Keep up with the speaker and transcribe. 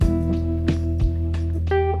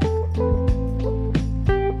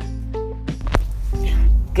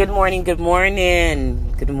Good morning.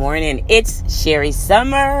 It's Sherry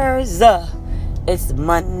Summers. It's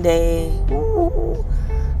Monday. Ooh.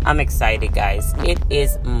 I'm excited, guys. It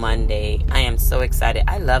is Monday. I am so excited.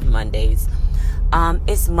 I love Mondays.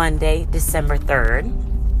 It's Monday, December 3rd.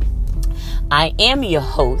 I am your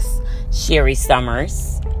host, Sherry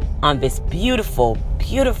Summers, on this beautiful,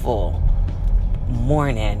 beautiful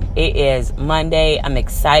morning. It is Monday. I'm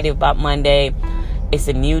excited about Monday. It's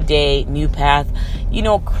a new day, new path. You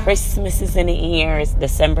know, Christmas is in the air. It's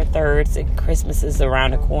December 3rd. So Christmas is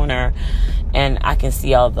around the corner. And I can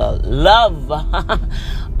see all the love.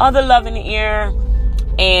 All the love in the air.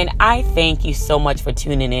 And I thank you so much for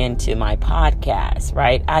tuning in to my podcast,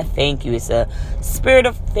 right? I thank you. It's a spirit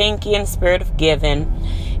of thinking, spirit of giving.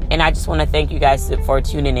 And I just want to thank you guys for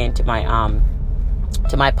tuning in to my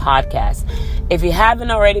podcast. If you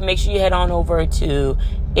haven't already, make sure you head on over to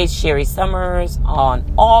It's Sherry Summers on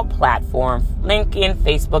all platforms, LinkedIn,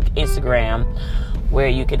 Facebook, Instagram, where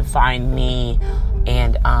you can find me.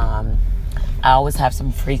 And I always have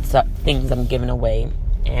some free things I'm giving away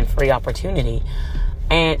and free opportunity.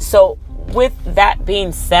 And so with that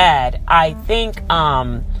being said, I think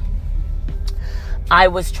I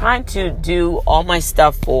was trying to do all my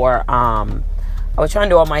stuff for I was trying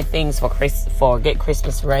to do all my things for get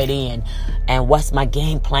Christmas ready and what's my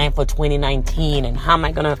game plan for 2019 and how am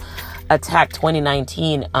I gonna attack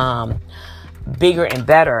 2019 bigger and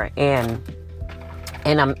better and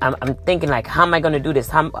I'm thinking like, how am I gonna do this?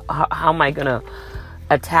 How am I gonna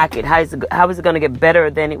attack it? How is it gonna get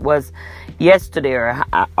better than it was yesterday, or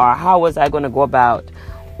how was I gonna go about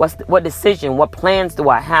what decision, what plans do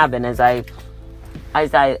I have? And as I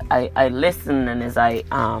listen and as I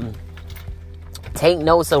take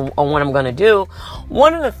notes on what I'm going to do.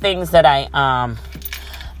 One of the things that I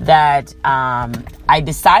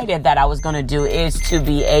decided that I was going to do is to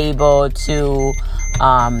be able to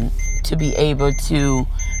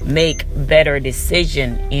make better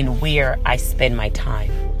decision in where I spend my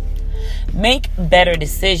time. Make better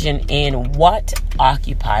decision in what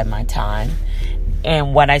occupy my time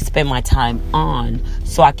and what I spend my time on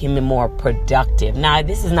so I can be more productive. Now,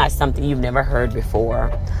 this is not something you've never heard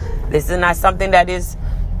before. This is not something that is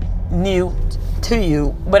new to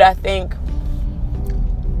you, but I think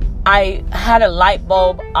I had a light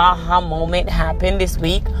bulb aha moment happen this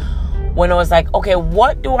week when I was like, okay,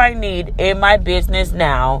 what do I need in my business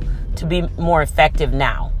now to be more effective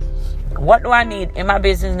now? What do I need in my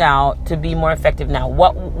business now to be more effective now?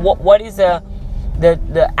 What is the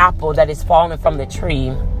apple that is falling from the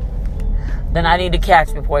tree that I need to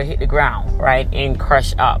catch before it hit the ground, right, and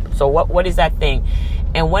crush up? So what is that thing?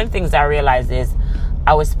 And one of the things I realized is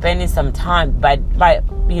I was spending some time by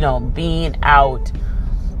being out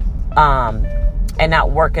and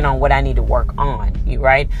not working on what I need to work on,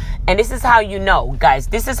 right? And this is how you know, guys.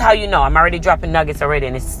 This is how you know. I'm already dropping nuggets already,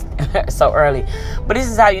 and it's so early. But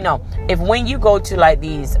this is how you know. If when you go to like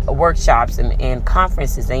these workshops and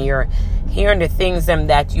conferences and you're hearing the things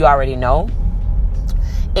that you already know,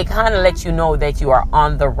 it kind of lets you know that you are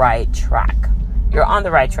on the right track. You're on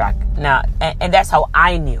the right track now, and that's how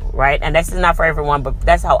I knew, right? And this is not for everyone, but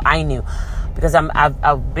that's how I knew, because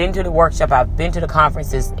I've been to the workshop, I've been to the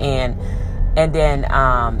conferences, and then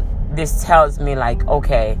this tells me like,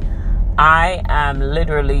 okay, I am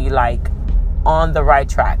literally like on the right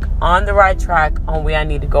track on where I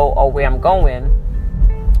need to go or where I'm going,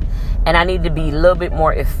 and I need to be a little bit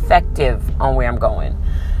more effective on where I'm going.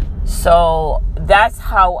 So that's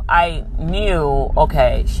how I knew,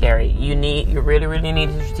 okay, Sherry, you really, really need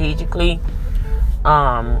to strategically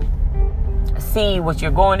see what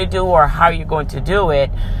you're going to do or how you're going to do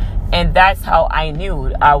it. And that's how I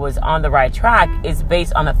knew I was on the right track, is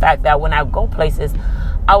based on the fact that when I go places,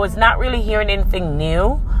 I was not really hearing anything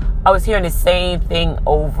new. I was hearing the same thing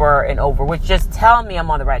over and over, which just tell me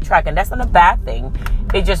I'm on the right track. And that's not a bad thing.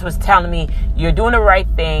 It just was telling me you're doing the right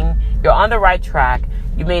thing. You're on the right track.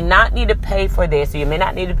 You may not need to pay for this, or you may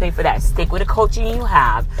not need to pay for that. Stick with the coaching you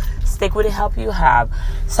have. Stick with the help you have.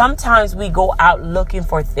 Sometimes we go out looking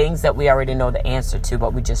for things that we already know the answer to,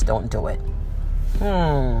 but we just don't do it.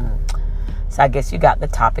 So I guess you got the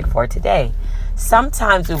topic for today.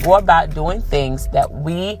 Sometimes we go about doing things that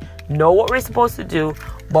we know what we're supposed to do,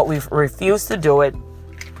 but we refuse to do it.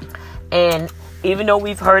 And even though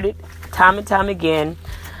we've heard it time and time again,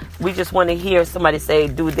 we just want to hear somebody say,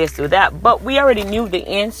 do this, do that. But we already knew the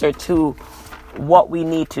answer to what we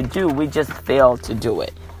need to do. We just failed to do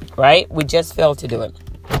it, right? We just failed to do it.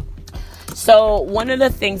 So one of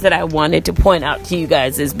the things that I wanted to point out to you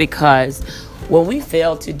guys is because when we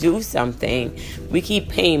fail to do something, we keep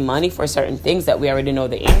paying money for certain things that we already know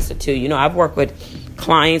the answer to. You know, I've worked with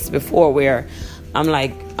clients before where I'm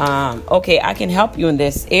like, okay, I can help you in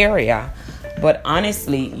this area, but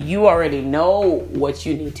honestly, you already know what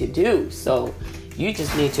you need to do. So you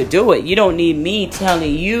just need to do it. You don't need me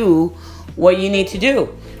telling you what you need to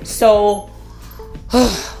do. So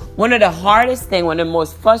one of the hardest thing, one of the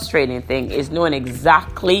most frustrating thing is knowing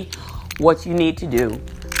exactly what you need to do,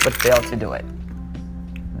 but fail to do it.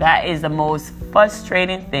 That is the most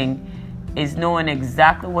frustrating thing, is knowing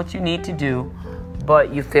exactly what you need to do,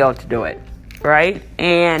 but you fail to do it, right?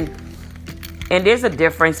 And there's a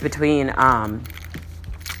difference between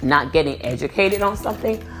not getting educated on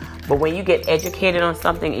something, but when you get educated on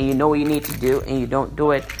something and you know what you need to do and you don't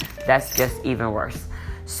do it, that's just even worse.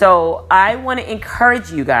 So I want to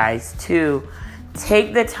encourage you guys to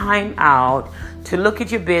take the time out to look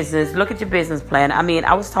at your business, look at your business plan. I mean,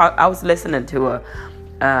 I was listening to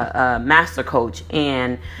a master coach,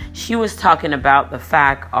 and she was talking about the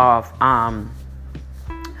fact of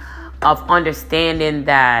understanding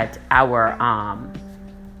that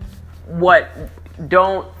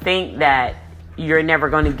don't think that you're never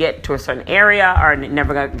going to get to a certain area or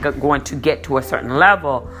never going to get to a certain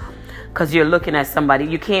level because you're looking at somebody.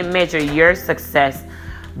 You can't measure your success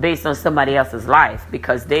based on somebody else's life,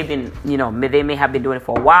 because they've been, they may have been doing it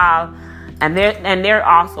for a while, and they're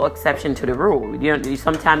also exception to the rule.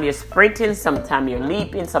 Sometimes you're sprinting, sometimes you're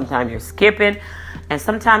leaping, sometimes you're skipping, and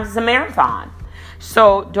sometimes it's a marathon.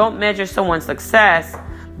 So don't measure someone's success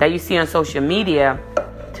that you see on social media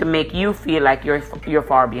to make you feel like you're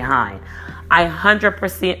far behind. I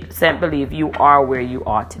 100% believe you are where you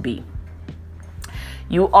ought to be.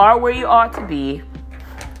 You are where you ought to be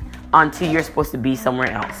until you're supposed to be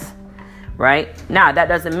somewhere else, right? Now, that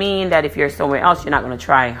doesn't mean that if you're somewhere else, you're not going to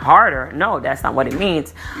try harder. No, that's not what it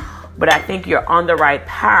means. But I think you're on the right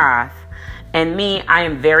path. And me, I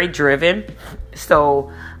am very driven.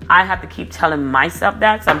 So I have to keep telling myself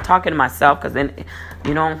that. So I'm talking to myself, because then,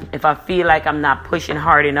 if I feel like I'm not pushing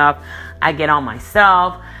hard enough, I get on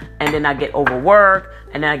myself, and then I get overworked,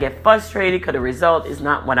 and then I get frustrated because the result is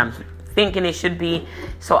not what I'm thinking it should be.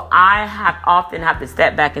 So I often have to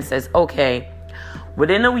step back and says, okay,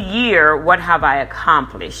 within a year, what have I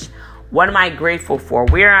accomplished? What am I grateful for?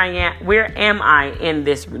 Where am I in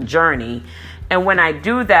this journey? And when I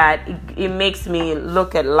do that, it makes me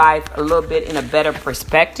look at life a little bit in a better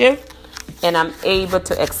perspective, and I'm able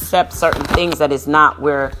to accept certain things that is not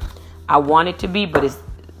where I want it to be, but it's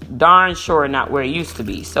darn sure not where it used to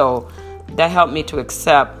be. So that helped me to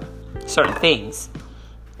accept certain things.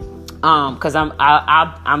 Because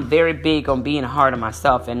I'm very big on being hard on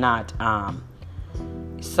myself and not.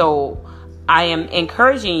 So I am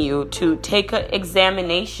encouraging you to take an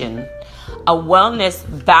examination, a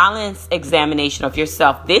wellness balance examination of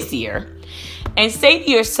yourself this year, and say to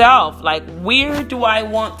yourself, like, where do I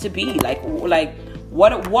want to be? Like what?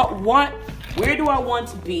 Where do I want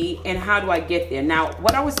to be, and how do I get there? Now,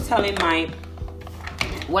 what I was telling my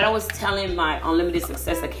Unlimited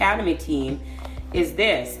Success Academy team is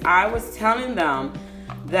this. I was telling them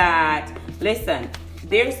that, listen,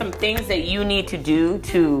 there's some things that you need to do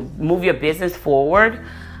to move your business forward.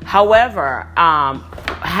 However,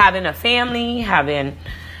 having a family, having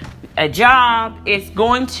a job is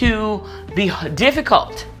going to be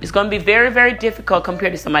difficult. It's going to be very, very difficult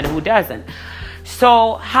compared to somebody who doesn't.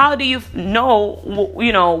 So how do you know,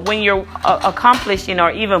 when you're accomplishing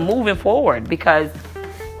or even moving forward? Because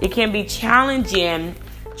it can be challenging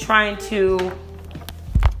trying to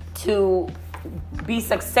be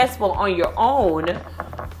successful on your own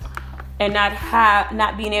and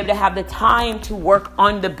not being able to have the time to work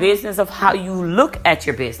on the business of how you look at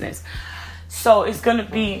your business. So it's going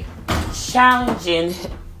to be challenging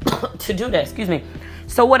to do that. Excuse me.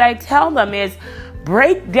 So what I tell them is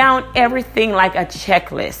break down everything like a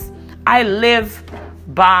checklist. I live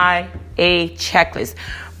by a checklist.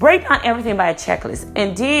 Break down everything by a checklist.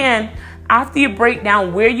 And then after you break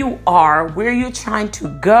down where you are, where you're trying to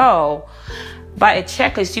go by a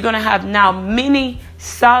checklist, you're going to have now many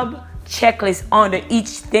sub checklists under each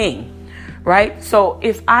thing, right? So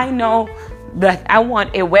if I know that I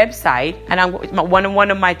want a website, and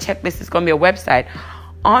one of my checklists is going to be a website,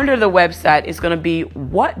 under the website is going to be,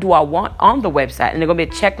 what do I want on the website? And there's going to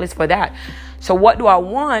be a checklist for that. So what do I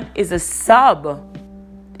want is a sub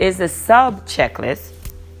checklist.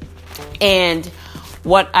 And the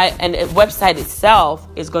website itself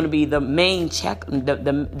is going to be the main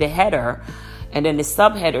the header, and then the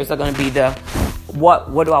subheaders are going to be the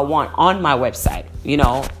what do I want on my website,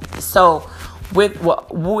 So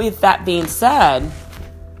with that being said,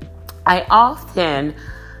 I often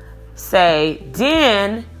say,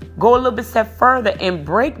 then go a little bit step further and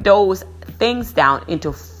break those things down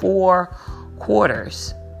into 4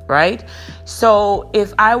 quarters, right? So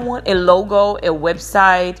if I want a logo, a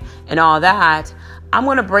website, and all that, I'm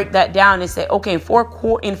going to break that down and say, okay, in four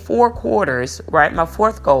quarters, right? My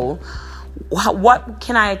fourth goal, what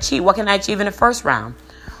can I achieve? What can I achieve in the first round?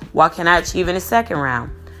 What can I achieve in the second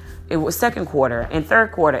round? It was second quarter and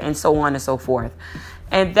third quarter, and so on and so forth.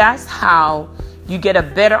 And that's how you get a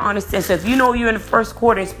better understanding. So if you know you're in the first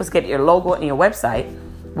quarter, you're supposed to get your logo and your website.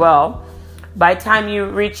 Well, by the time you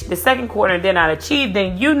reach the second quarter and they're not achieved,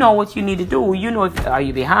 then you know what you need to do. You know, are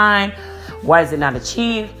you behind? Why is it not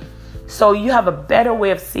achieved? So you have a better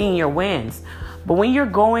way of seeing your wins. But when you're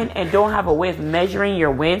going and don't have a way of measuring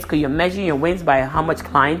your wins, because you're measuring your wins by how much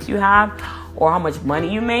clients you have or how much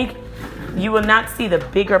money you make, you will not see the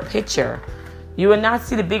bigger picture. You will not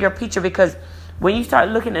see the bigger picture, because when you start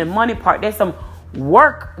looking at the money part, there's some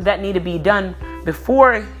work that need to be done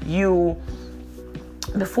before you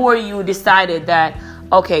decided that,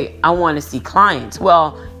 okay, I want to see clients.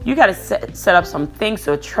 Well, you got to set up some things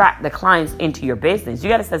to attract the clients into your business. You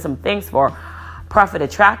got to set some things for profit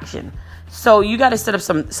attraction. So you got to set up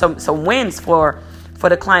some wins for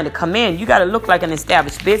the client to come in. You got to look like an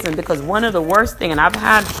established business, because one of the worst thing, and I've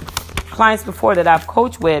had clients before that I've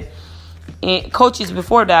coached with, coaches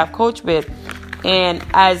before that I've coached with, and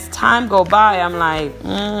as time go by, I'm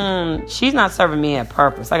like, she's not serving me a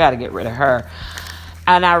purpose. I got to get rid of her.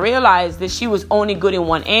 And I realized that she was only good in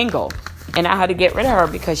one angle, and I had to get rid of her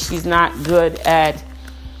because she's not good at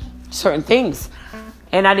certain things.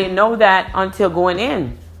 And I didn't know that until going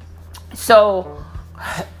in. So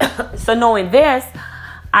knowing this,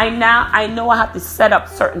 I know I have to set up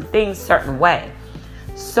certain things certain way.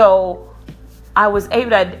 So I was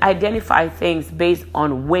able to identify things based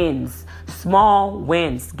on wins. Small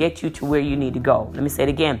wins get you to where you need to go. Let me say it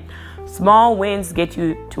again. Small wins get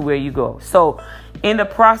you to where you go. So in the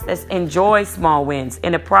process, enjoy small wins.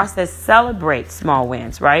 In the process, celebrate small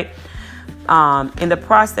wins, right? In the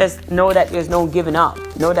process, know that there's no giving up.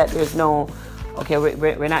 Know that there's no, okay,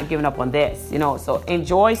 we're not giving up on this, you know. So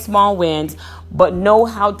enjoy small wins, but know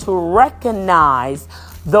how to recognize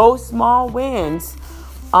those small wins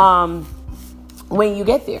when you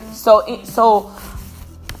get there. So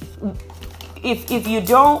if you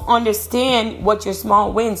don't understand what your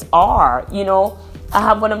small wins are, you know, I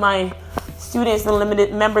have one of my students,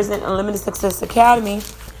 members in Unlimited Success Academy.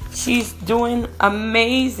 She's doing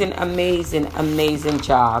amazing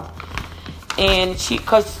job. And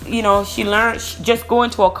because she learned, just going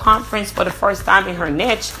to a conference for the first time in her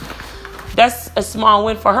niche, that's a small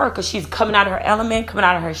win for her, because she's coming out of her element, coming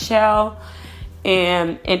out of her shell,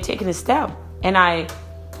 and taking a step. And I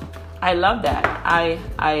love that.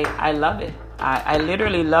 I love it. I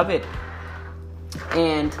literally love it.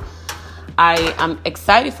 And I'm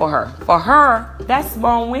excited for her. For her, that's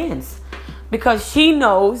small wins, because she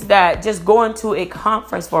knows that just going to a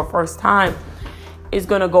conference for the first time is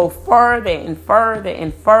going to go further and further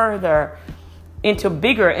and further into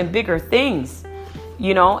bigger and bigger things,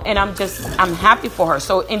 you know. And I'm happy for her.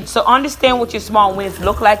 So understand what your small wins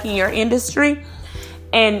look like in your industry,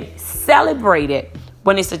 and celebrate it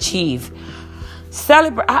when it's achieved.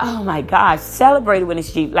 Celebrate. Oh my gosh, celebrate it when it's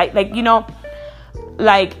achieved. Like you know,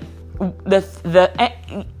 like the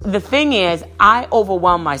thing is, I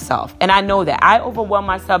overwhelm myself, and I know that I overwhelm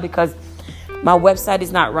myself because my website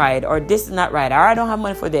is not right, or this is not right, or I don't have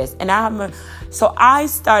money for this, and I have money. So I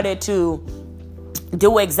started to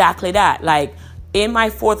do exactly that. Like in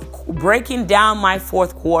my breaking down my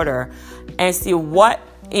fourth quarter, and see what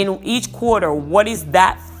in each quarter, what is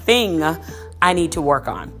that thing I need to work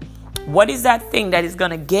on? What is that thing that is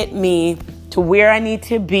going to get me to where I need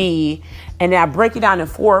to be? And then I break it down in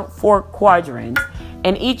four quadrants.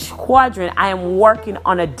 And each quadrant, I am working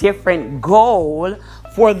on a different goal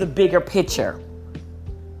for the bigger picture.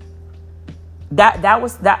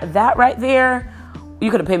 That right there, you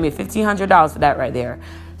could have paid me $1,500 for that right there.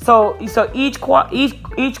 So each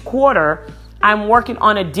quarter, I'm working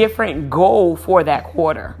on a different goal for that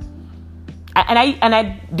quarter. And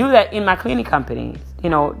I do that in my cleaning company. You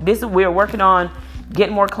know, we're working on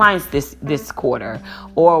getting more clients this quarter,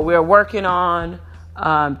 or we're working on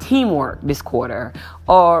teamwork this quarter,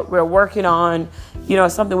 or we're working on, you know,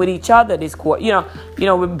 something with each other this quarter. You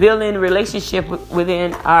know, we're building a relationship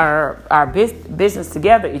within our business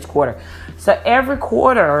together each quarter. So every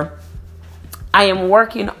quarter, I am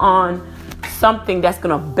working on something that's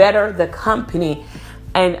going to better the company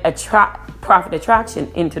and attract profit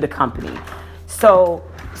attraction into the company. So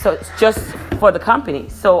it's just for the company.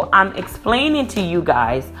 So I'm explaining to you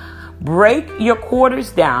guys, break your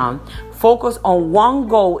quarters down, focus on one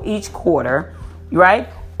goal each quarter, right?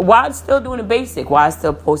 while still doing the basic, while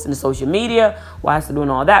still posting the social media, while still doing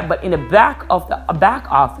all that. But in the back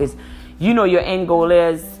office, your end goal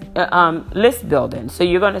is list building. So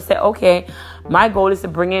you're going to say, okay, my goal is to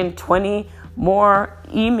bring in 20 more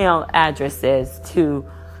email addresses to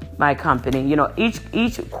my company.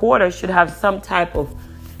 Each quarter should have some type of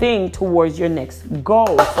thing towards your next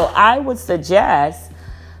goal. So I would suggest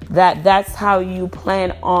that that's how you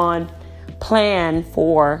plan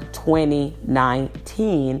for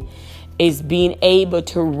 2019, is being able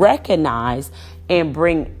to recognize and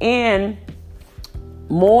bring in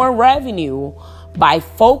more revenue by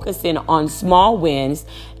focusing on small wins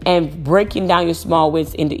and breaking down your small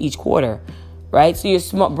wins into each quarter, right? So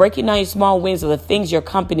you're breaking down your small wins of the things your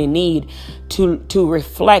company need to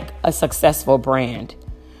reflect a successful brand,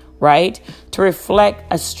 right? To reflect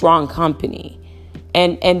a strong company.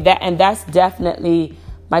 And that's definitely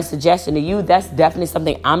my suggestion to you. That's definitely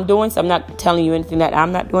something I'm doing. So I'm not telling you anything that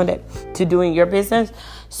I'm not doing that to do in your business.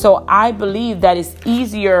 So I believe that it's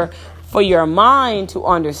easier for your mind to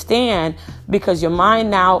understand, because your mind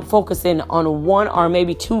now focusing on one or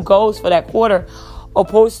maybe two goals for that quarter,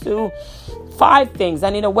 opposed to 5 things. I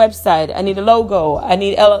need a website. I need a logo. I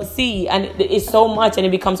need LLC. And it's so much, and it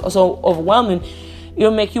becomes so overwhelming.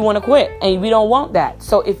 It'll make you want to quit, and we don't want that.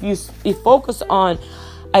 So if you focus on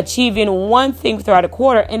achieving one thing throughout a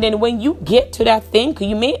quarter, and then when you get to that thing, because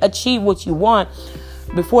you may achieve what you want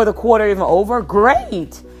before the quarter even over,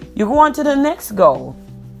 great. You go on to the next goal.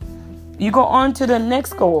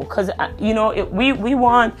 Because we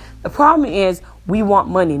want. The problem is we want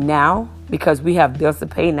money now because we have bills to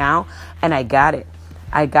pay now, and I got it.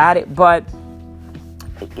 But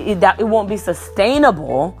it won't be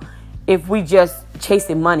sustainable if we just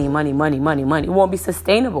chasing money. It won't be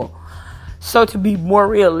sustainable. So to be more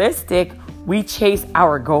realistic, we chase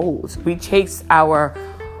our goals. We chase our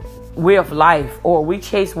way of life, or we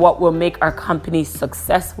chase what will make our company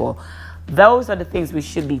successful. Those are the things we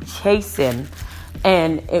should be chasing,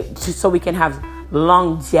 so we can have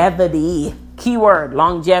longevity. Keyword,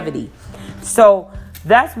 longevity. So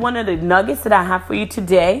that's one of the nuggets that I have for you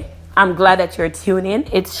today. I'm glad that you're tuning in.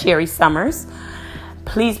 It's Sherry Summers.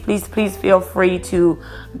 Please feel free to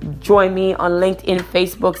join me on LinkedIn,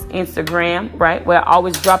 Facebook, Instagram, right? Where I'm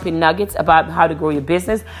always dropping nuggets about how to grow your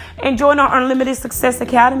business. And join our Unlimited Success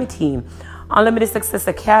Academy team. Unlimited Success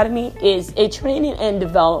Academy is a training and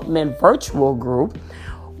development virtual group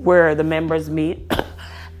where the members meet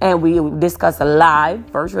and we discuss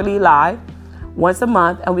virtually live, once a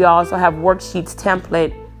month. And we also have worksheets,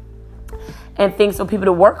 template, and things for people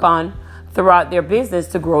to work on throughout their business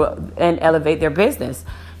to grow and elevate their business.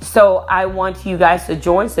 So I want you guys to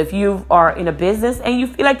join. So if you are in a business and you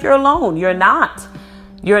feel like you're alone, you're not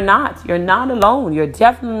alone. You're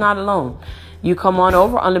definitely not alone. You come on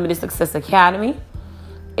over. Unlimited Success Academy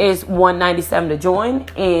is $197 to join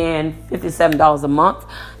and $57 a month.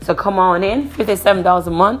 So come on in, $57 a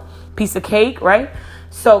month, piece of cake, right?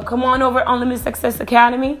 So come on over, Unlimited Success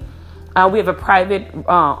Academy. We have a private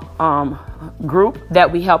group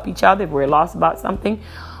that we help each other. If we're lost about something,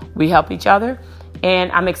 we help each other.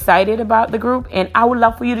 And I'm excited about the group. And I would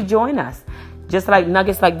love for you to join us. Just like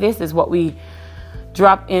nuggets like this is what we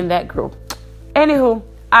drop in that group. Anywho,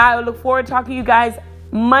 I look forward to talking to you guys.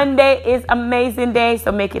 Monday is amazing day,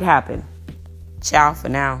 so make it happen. Ciao for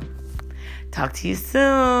now. Talk to you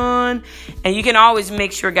soon. And you can always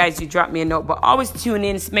make sure, guys, you drop me a note. But always tune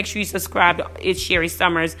in. Make sure you subscribe to It's Sherry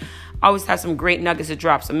Summers. I always have some great nuggets to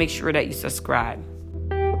drop, so make sure that you subscribe.